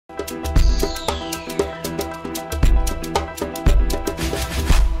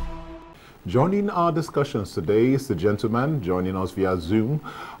Joining our discussions today is the gentleman joining us via Zoom,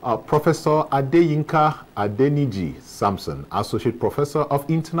 Professor ADENIJI SAMSON, Associate Professor of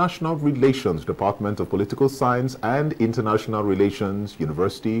International Relations, Department of Political Science and International Relations,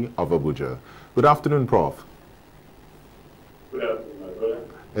 University of Abuja. Good afternoon, Prof. Good afternoon, my brother.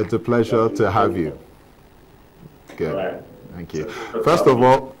 It's a pleasure to have you. Okay. Right. Thank you. First of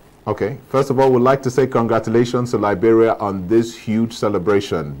all, we'd like to say congratulations to Liberia on this huge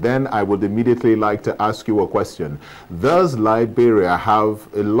celebration. Then I would immediately like to ask you a question. Does Liberia have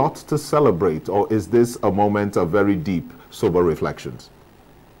a lot to celebrate, or is this a moment of very deep, sober reflections?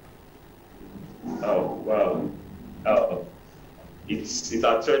 Oh, well, it's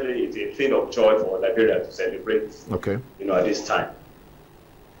actually a thing of joy for Liberia to celebrate, Okay. at this time.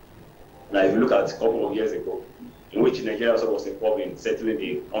 Now, if you look at a couple of years ago, in which Nigeria also was involved in settling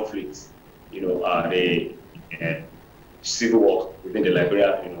the conflict, the civil war within the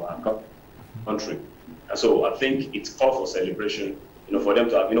Liberia, country. And so I think it's called for celebration, for them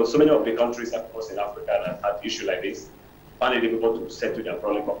to have, so many of the countries across in Africa that had issues like this, find it difficult to settle their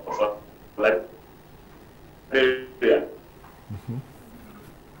problem of Liberia.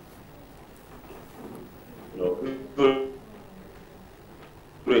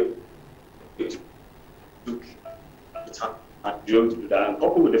 And be able to do that, and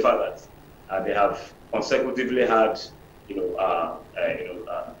coupled with the fact that they have consecutively had,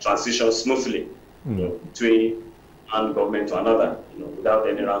 transition smoothly, between one government to another, without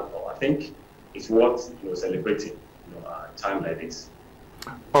any rancor. I think it's worth, celebrating, a time like this.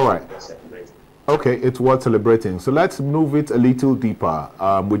 All right. Okay, it's worth celebrating. So let's move it a little deeper.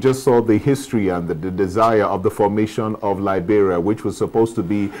 We just saw the history and the desire of the formation of Liberia, which was supposed to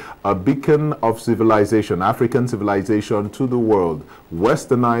be a beacon of civilization, African civilization to the world.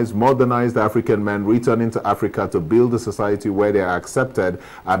 Westernized, modernized African men returning to Africa to build a society where they are accepted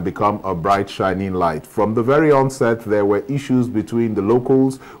and become a bright, shining light. From the very onset, there were issues between the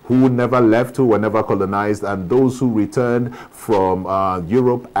locals who never left, who were never colonized, and those who returned from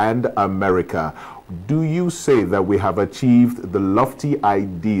Europe and America. Do you say that we have achieved the lofty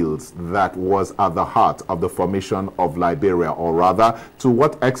ideals that was at the heart of the formation of Liberia? Or rather, to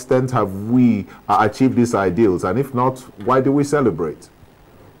what extent have we achieved these ideals? And if not, why do we celebrate?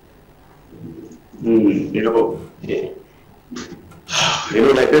 Liberia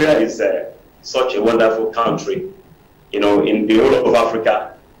is such a wonderful country. In the whole of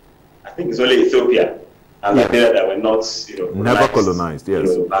Africa, I think it's only Ethiopia and Liberia that were not, never colonized,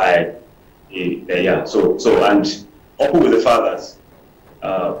 yes. By and coupled with the fact that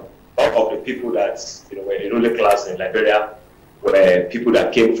all of the people that were the ruling class in Liberia were people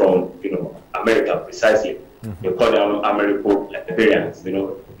that came from America precisely. They call them Americo-Liberians.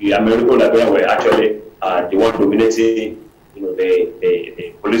 The Americo-Liberians were actually the one dominating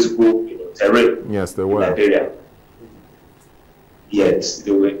the political terrain. Yes, they were. In Liberia. Yes,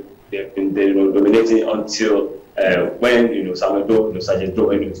 they've been dominating until when Samuel Doe, Sergeant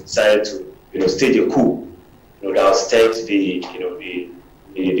Doe, decided to stage a coup, that was stage the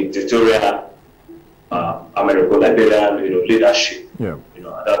dictatorial Americo-Liberian leadership, at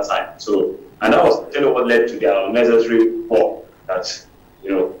that time. So, and that was what led to their unnecessary war that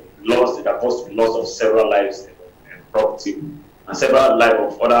caused loss of several lives and property, and several lives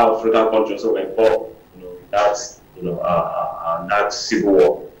of other African countries also were involved, that civil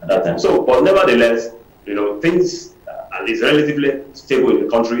war at that time. So, but nevertheless, things at least relatively stable in the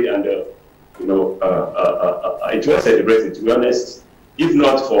country, and it was celebrated, to be honest, if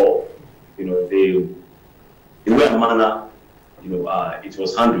not for the way and manner it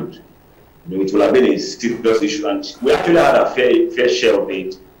was handled. It would have been a serious issue, and we actually had a fair share of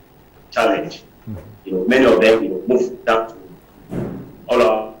the challenge. Many of them moved down to all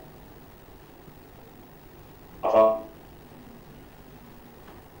our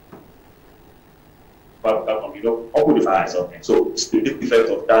so the effect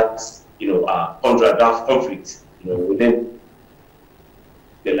of that conflict within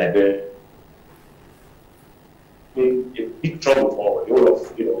the Liberia, a big trouble for the whole of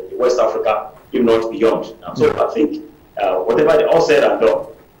West Africa, if not beyond. So I think whatever they all said and done,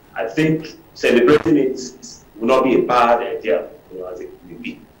 I think celebrating it will not be a bad idea, as it may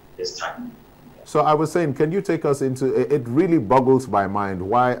be this time. So I was saying, can you take us into it? Really boggles my mind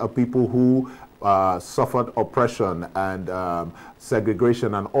why are people who suffered oppression and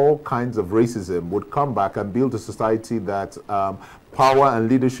segregation and all kinds of racism would come back and build a society that power and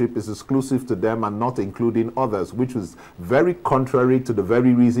leadership is exclusive to them and not including others, which was very contrary to the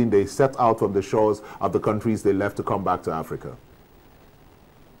very reason they set out from the shores of the countries they left to come back to Africa.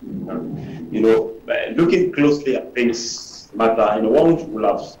 Looking closely at things matter, one will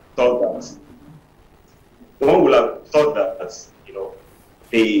have thought that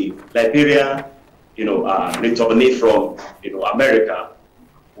the Liberian, returnee from, America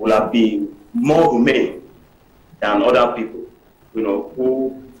will have been more humane than other people,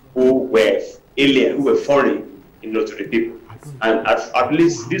 who were alien, who were foreign, to the people. And at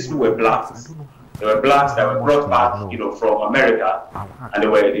least these who were blacks. They were blacks that were brought back, from America, and they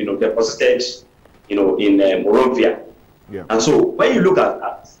were, deposited, in Morovia. Yeah. And so when you look at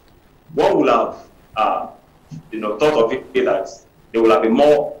that, one will have, thought of it that they will have been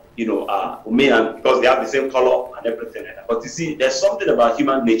more, humane, because they have the same color and everything. But you see, there's something about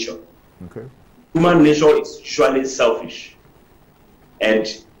human nature. Okay. Human nature is usually selfish, and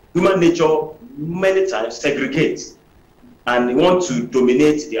human nature many times segregates and want to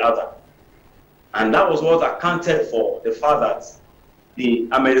dominate the other. And that was what accounted for the fact that the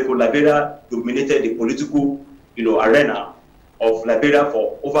Americo-Liberia dominated the political, arena of Liberia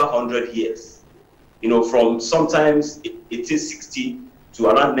for over 100 years. From sometimes 1860 to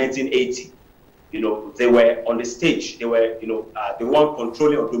around 1980. They were on the stage. They were, the one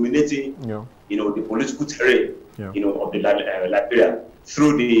controlling or dominating, the political terrain, of the Liberia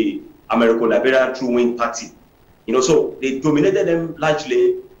through the Americo-Liberia True Wing Party. So they dominated them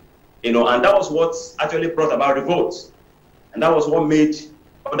largely, and that was what actually brought about revolts. And that was what made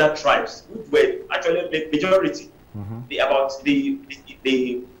other tribes, which were actually the majority.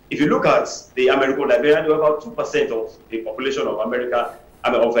 If you look at the Americo-Liberia, they were about 2% of the population of Liberia.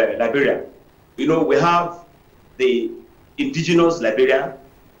 We have the indigenous Liberian.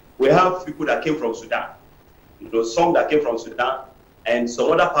 We have people that came from Sudan. Some that came from Sudan, and some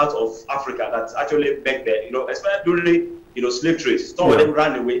other parts of Africa that actually back there. Especially during slave trade. Some of them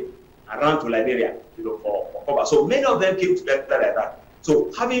ran away and ran to Liberia, for cover. So many of them came together like that. So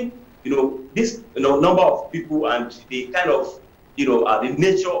having this number of people and the kind of the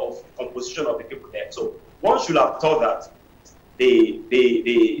nature of composition of the people there. So one should have thought that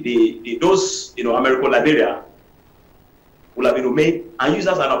those Americo-Liberia will have been made and used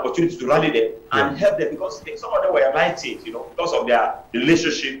as an opportunity to rally them and help them, because some of them were enlightened, because of their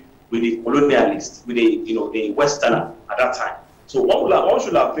relationship with the colonialists, with the Westerner at that time. So one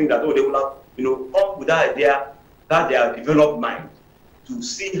should have think that they will have come with that idea, that their developed mind, to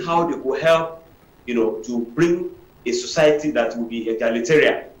see how they will help to bring a society that will be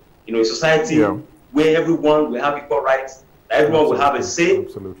egalitarian, a society where everyone will have equal rights, everyone will have a say,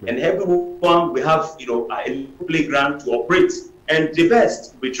 and everyone will have a playground to operate, and the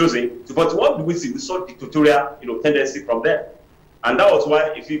best will be chosen. But what do we see? We saw dictatorial tendency from there, and that was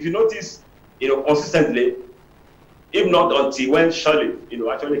why, if you notice, consistently, if not until when Shirley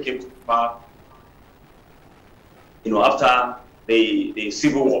actually came to power, after the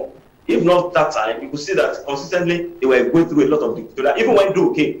Civil War. If not that time, you could see that consistently they were going through a lot of dictatorship. Even when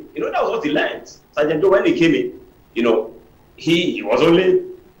Doe came, that was what he learned. Sergeant Doe, when he came in, he was only,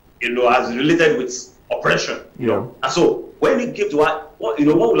 as related with oppression, And so when he came to what, one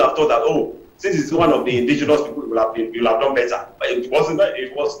would have thought that, oh, since it's one of the indigenous people, you'll have done better. But it wasn't.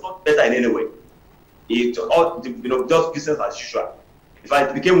 It was not better in any way. It just business as usual. In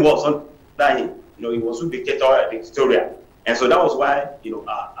fact, it became worse under him. He was dictatorial. And so that was why,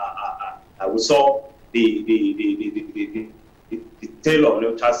 we saw the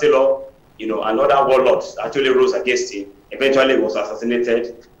Taylor, Charles Taylor, and other warlords actually rose against him. Eventually, was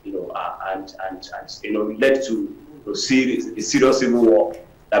assassinated, and led to a serious civil war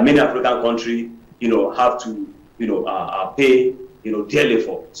that many African countries, have to, pay, dearly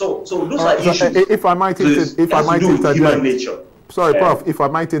for. So those are issues. If I might interject, human nature. Sorry, Prof, if I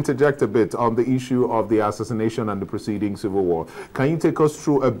might interject a bit on the issue of the assassination and the preceding civil war. Can you take us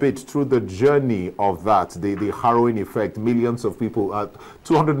through a bit through the journey of that, the harrowing effect, millions of people,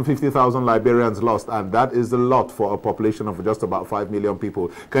 250,000 Liberians lost, and that is a lot for a population of just about 5 million people.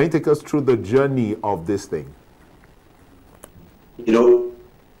 Can you take us through the journey of this thing?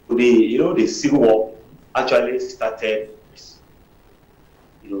 The civil war actually started,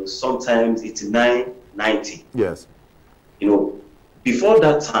 sometimes 89, 90. Yes. Before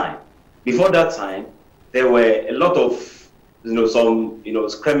that time, there were a lot of, some,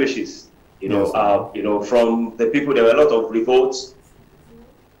 skirmishes, from the people. There were a lot of revolts,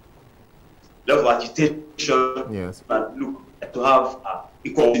 a lot of agitation, and look, to have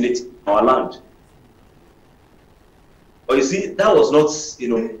equal opportunity in our land. But you see, that was not,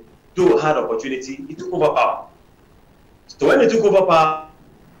 Doe had opportunity, he took over power. So when he took over power,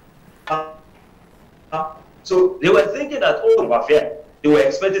 so they were thinking that, oh, fair. They were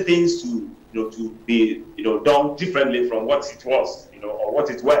expecting things to be, done differently from what it was, or what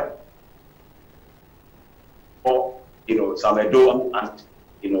it were. Or, Samuel Doe and,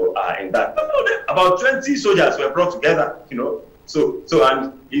 in that. About 20 soldiers were brought together, So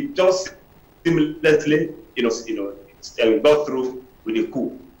and it just seamlessly, got through with a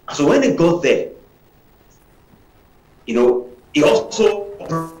coup. So when they got there, he also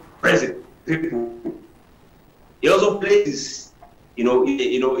oppressed people. He also places,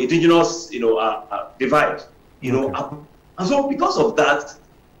 indigenous, divide, Okay. and so because of that,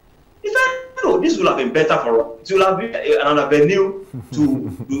 this would have been better for us. It will have been an avenue to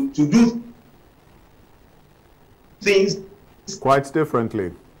do things Quite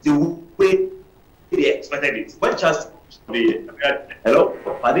differently. the way they expected it. When hello,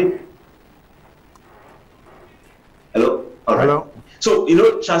 pardon? Hello, all right. Hello. So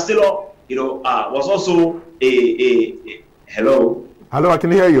Chancellor, was also a hello. Hello, I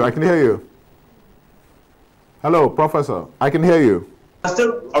can hear you. I can hear you. Hello, Professor. I can hear you.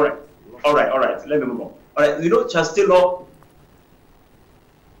 Chancellor, all right. Let me move on. All right, Chancellor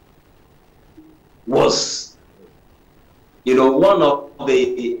was, one of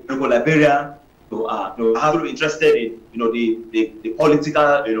the Liberian who are interested in, the political,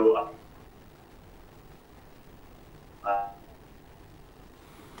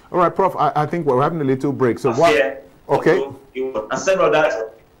 All right, Prof. I think we're having a little break. So what? Okay. And several others.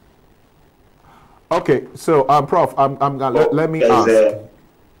 Okay. So, Prof. Let me ask.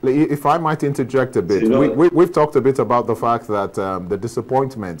 If I might interject a bit, we've talked a bit about the fact that the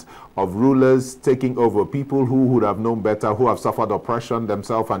disappointment of rulers taking over, people who would have known better, who have suffered oppression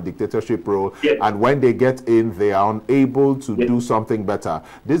themselves and dictatorship rule, and when they get in, they are unable to do something better.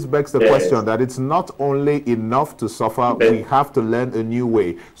 This begs the question that it's not only enough to suffer, we have to learn a new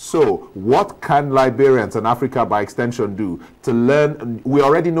way. So what can Liberians and Africa by extension do to learn? We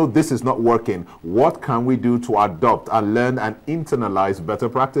already know this is not working. What can we do to adopt and learn and internalize better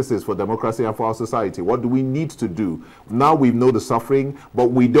practices for democracy and for our society? What do we need to do? Now we know the suffering,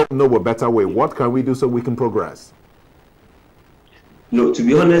 but we don't know a better way. What can we do so we can progress? No, to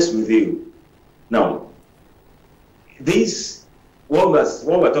be honest with you, now, what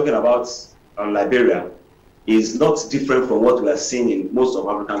we're talking about on Liberia is not different from what we are seeing in most of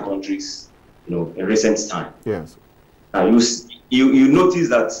African countries, in recent time. Yes. Now, you notice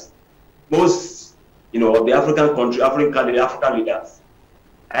that most, of the African leaders,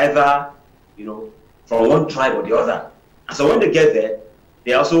 either, from one tribe or the other. And so when they get there,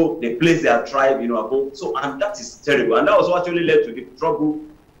 they place their tribe, above. So, and that is terrible. And that was what actually led to the trouble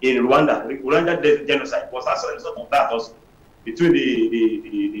in Rwanda. The Rwanda genocide was actually a result of that also, between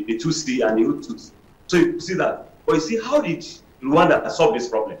the Tutsi and the Hutus. So you see that. But you see, how did Rwanda solve this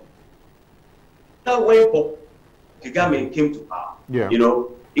problem? Now when Kagame came to power,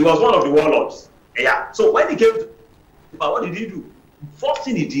 he was one of the warlords. Yeah. So when he came to power, what did he do? First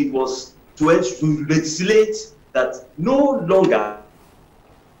thing he did was to legislate that no longer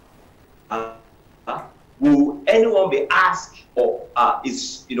will anyone be asked or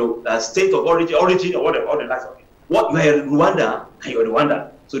its state of origin or whatever, all the likes of it. What you are in Rwanda and you're in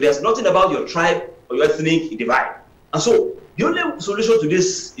Rwanda. So there's nothing about your tribe or your ethnic divide. And so the only solution to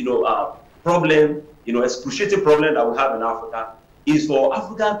this problem, excruciating problem that we have in Africa is for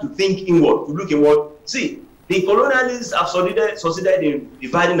Africa to think inward, to look inward. See, the colonialists have succeeded in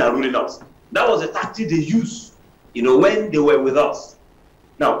dividing and ruling us. That was a tactic they used, when they were with us.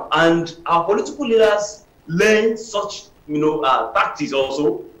 Now, and our political leaders learned such, tactics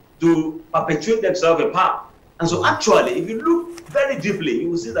also to perpetuate themselves in power. And so actually, if you look very deeply, you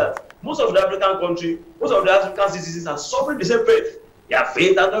will see that most of the African countries, most of the African citizens are suffering the same fate. Their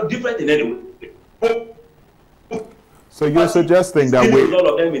fate are not different in any way. So you're suggesting that all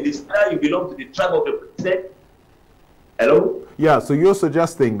of them in this, you belong to the tribe of the president. Hello? Yeah, so you're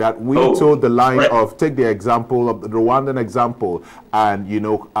suggesting that we told the line of, take the example of the Rwandan example and,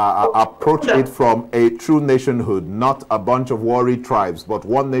 approach it from a true nationhood, not a bunch of worried tribes, but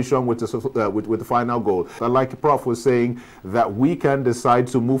one nation with the final goal. And like Prof was saying, that we can decide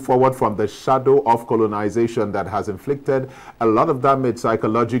to move forward from the shadow of colonization that has inflicted a lot of damage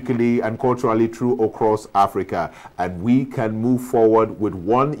psychologically and culturally through across Africa. And we can move forward with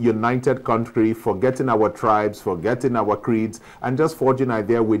one united country, forgetting our tribes, forgetting our creeds, and just forging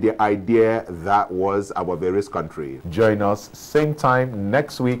idea with the idea that was our various country. Join us same time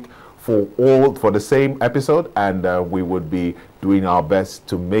next week for the same episode, and we would be doing our best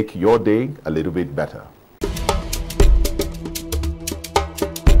to make your day a little bit better.